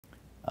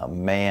A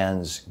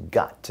man's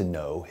got to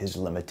know his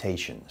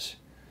limitations,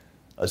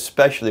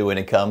 especially when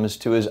it comes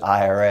to his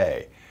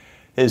IRA.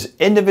 His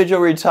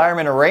individual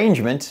retirement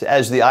arrangement,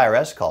 as the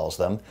IRS calls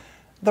them.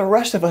 The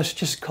rest of us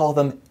just call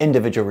them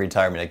individual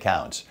retirement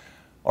accounts,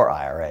 or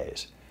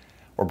IRAs.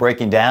 We're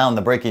breaking down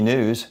the breaking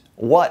news.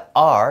 What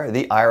are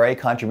the IRA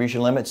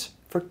contribution limits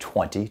for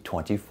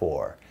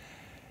 2024?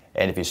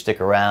 And if you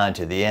stick around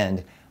to the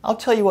end, I'll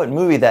tell you what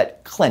movie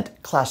that Clint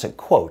classic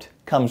quote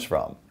comes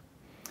from.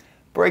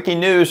 Breaking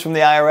news from the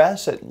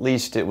IRS, at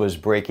least it was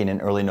breaking in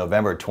early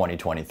November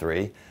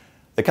 2023.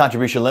 The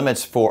contribution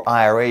limits for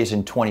IRAs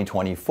in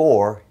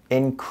 2024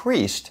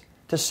 increased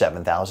to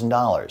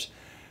 $7,000.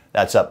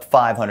 That's up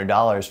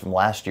 $500 from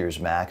last year's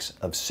max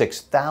of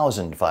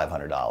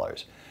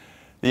 $6,500.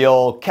 The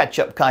old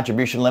catch-up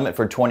contribution limit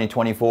for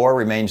 2024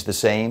 remains the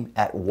same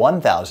at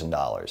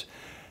 $1,000.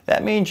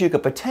 That means you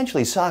could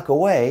potentially sock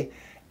away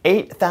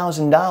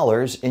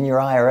 $8,000 in your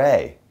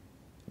IRA.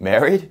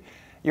 Married?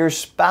 Your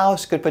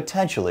spouse could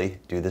potentially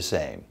do the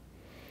same.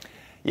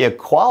 You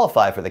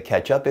qualify for the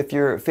catch-up if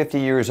you're 50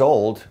 years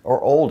old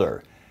or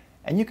older,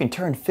 and you can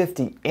turn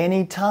 50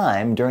 any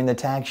time during the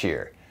tax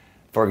year.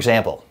 For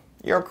example,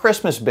 you're a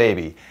Christmas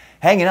baby,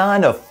 hanging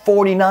on to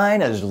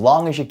 49 as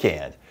long as you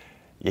can.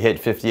 You hit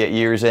 58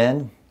 years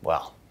in,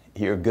 well,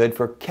 you're good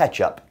for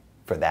catch-up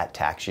for that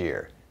tax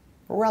year.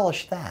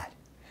 Relish that.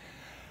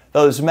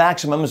 Those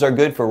maximums are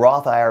good for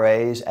Roth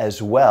IRAs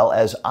as well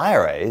as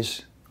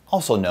IRAs,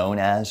 also known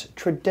as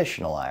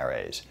traditional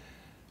IRAs.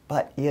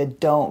 But you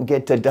don't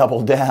get to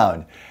double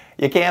down.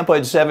 You can't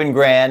put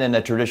 $7,000 in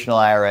a traditional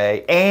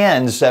IRA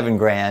and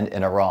 $7,000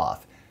 in a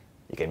Roth.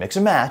 You can mix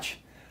and match,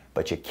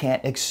 but you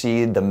can't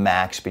exceed the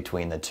max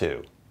between the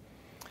two.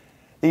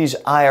 These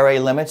IRA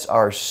limits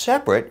are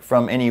separate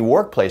from any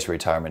workplace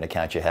retirement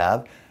account you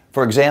have.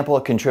 For example,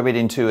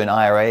 contributing to an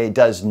IRA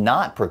does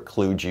not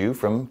preclude you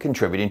from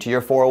contributing to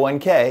your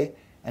 401k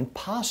and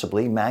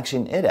possibly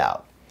maxing it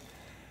out.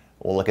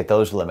 We'll look at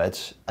those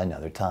limits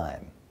another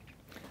time.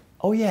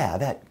 Oh yeah,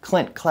 that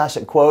Clint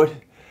classic quote,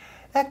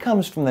 that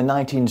comes from the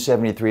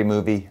 1973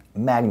 movie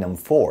Magnum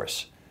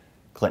Force.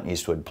 Clint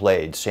Eastwood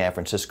played San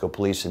Francisco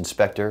Police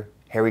Inspector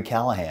Harry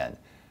Callahan,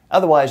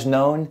 otherwise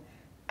known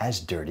as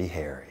Dirty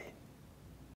Harry.